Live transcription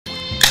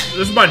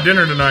This is my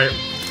dinner tonight.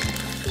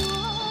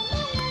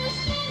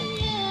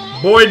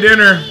 Boy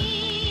dinner.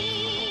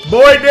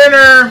 Boy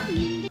dinner.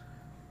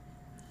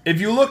 If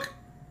you look,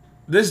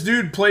 this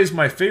dude plays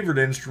my favorite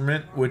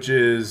instrument, which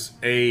is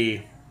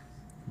a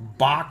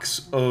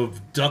box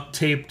of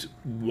duct-taped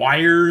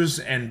wires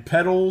and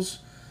pedals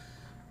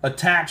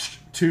attached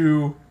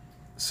to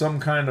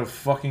some kind of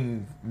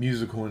fucking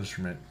musical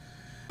instrument.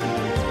 Wow,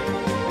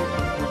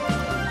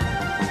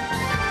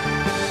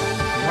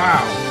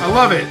 I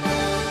love it.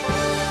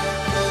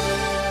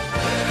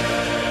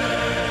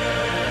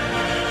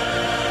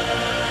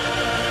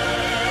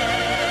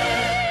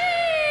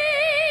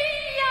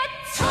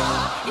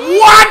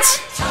 What?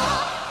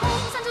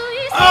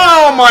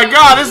 Oh my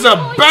god, this is a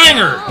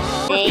banger!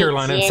 North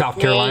Carolina and South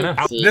Carolina.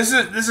 This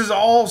is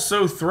all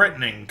so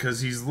threatening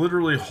because he's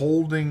literally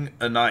holding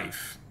a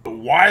knife.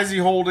 Why is he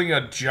holding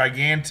a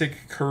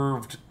gigantic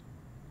curved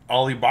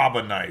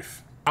Alibaba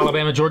knife?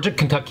 Alabama, Georgia,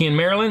 Kentucky, and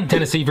Maryland,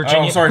 Tennessee,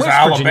 Virginia, it's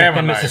Alabama Virginia,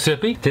 and knife.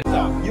 Mississippi. You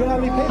don't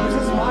have any papers,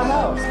 this is my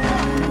house.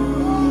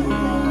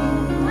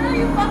 Why are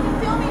you fucking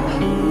filming me?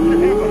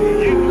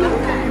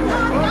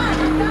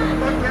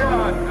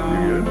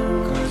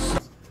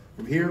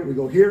 From here, we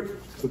go here,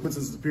 so it puts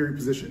us in a superior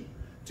position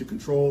to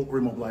control or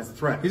immobilize the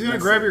threat. He's gonna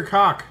grab your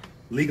cock.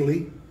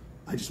 Legally,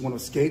 I just want to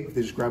escape if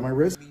they just grab my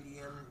wrist.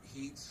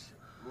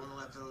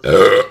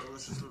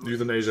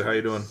 Euthanasia, how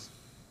you doing?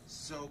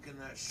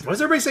 Why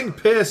is everybody saying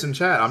piss in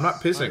chat? I'm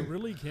not pissing. I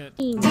really can't.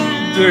 Dude.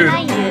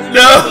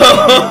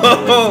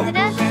 No!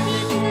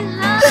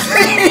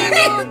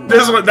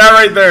 This one, that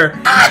right there.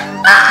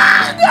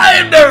 I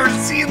have never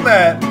seen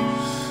that.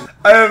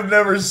 I have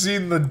never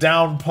seen the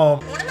down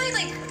pump. One of my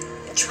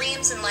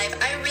dreams in life,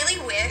 I really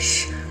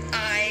wish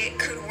I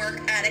could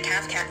work at a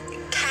cat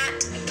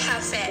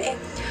cafe.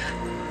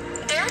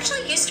 There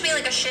actually used to be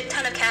a shit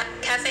ton of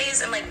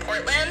cafes in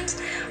Portland,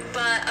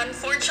 but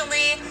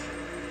unfortunately,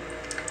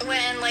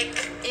 when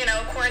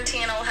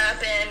quarantine all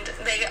happened,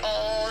 they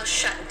all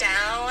shut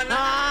down.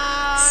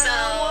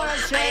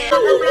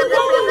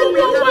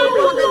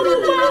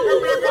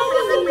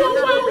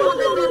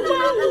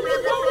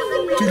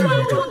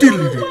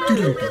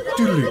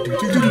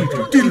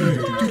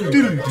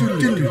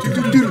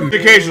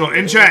 Educational,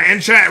 in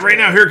chat, right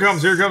now, here it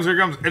comes,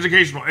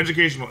 educational.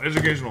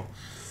 Educational.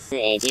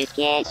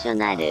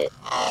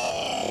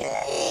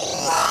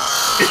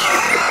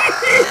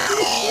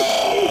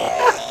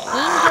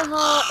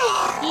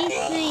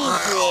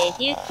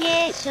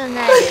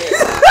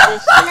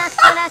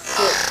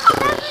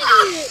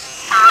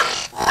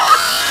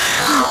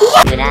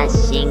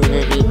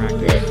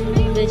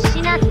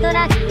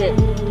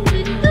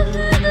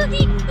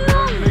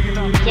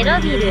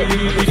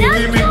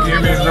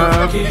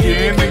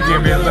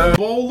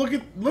 Bull,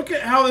 look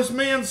at how this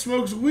man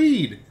smokes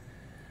weed.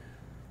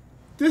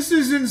 This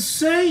is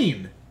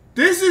insane.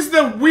 This is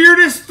the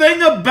weirdest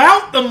thing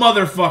about the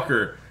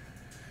motherfucker.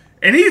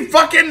 And he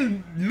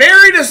fucking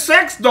married a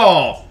sex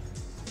doll.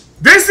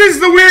 This is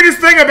the weirdest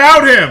thing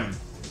about him.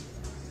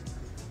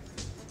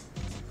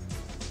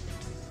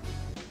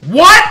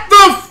 What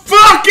the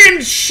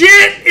fucking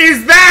shit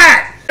is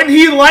that? And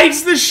he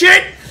lights the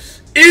shit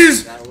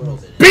is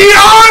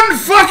beyond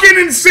fucking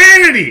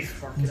insanity.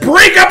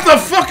 Break up the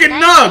fucking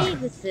nug.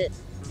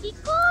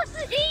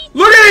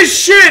 Look at this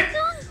shit.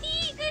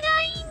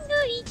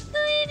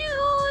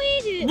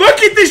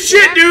 Look at this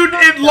shit, dude!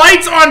 It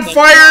lights on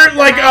fire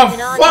like a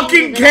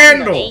fucking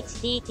candle!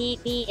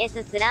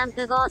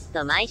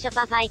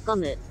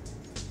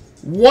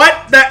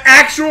 What the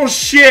actual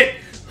shit?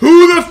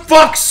 Who the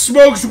fuck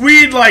smokes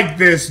weed like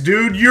this,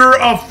 dude? You're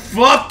a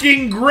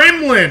fucking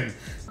gremlin!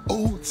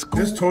 Old school.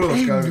 This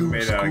toilet's gotta be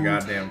made out of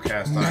goddamn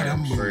cast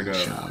iron, straight up.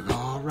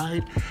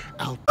 Alright.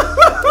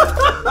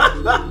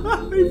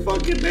 He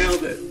fucking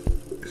nailed it!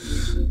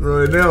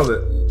 Really nailed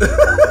it.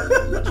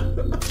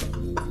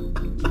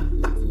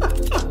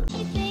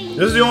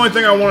 This is the only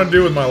thing I want to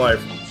do with my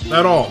life.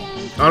 At all.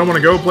 I don't want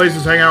to go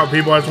places, hang out with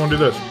people, I just want to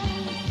do this.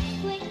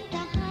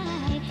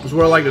 This is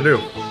what I like to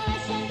do.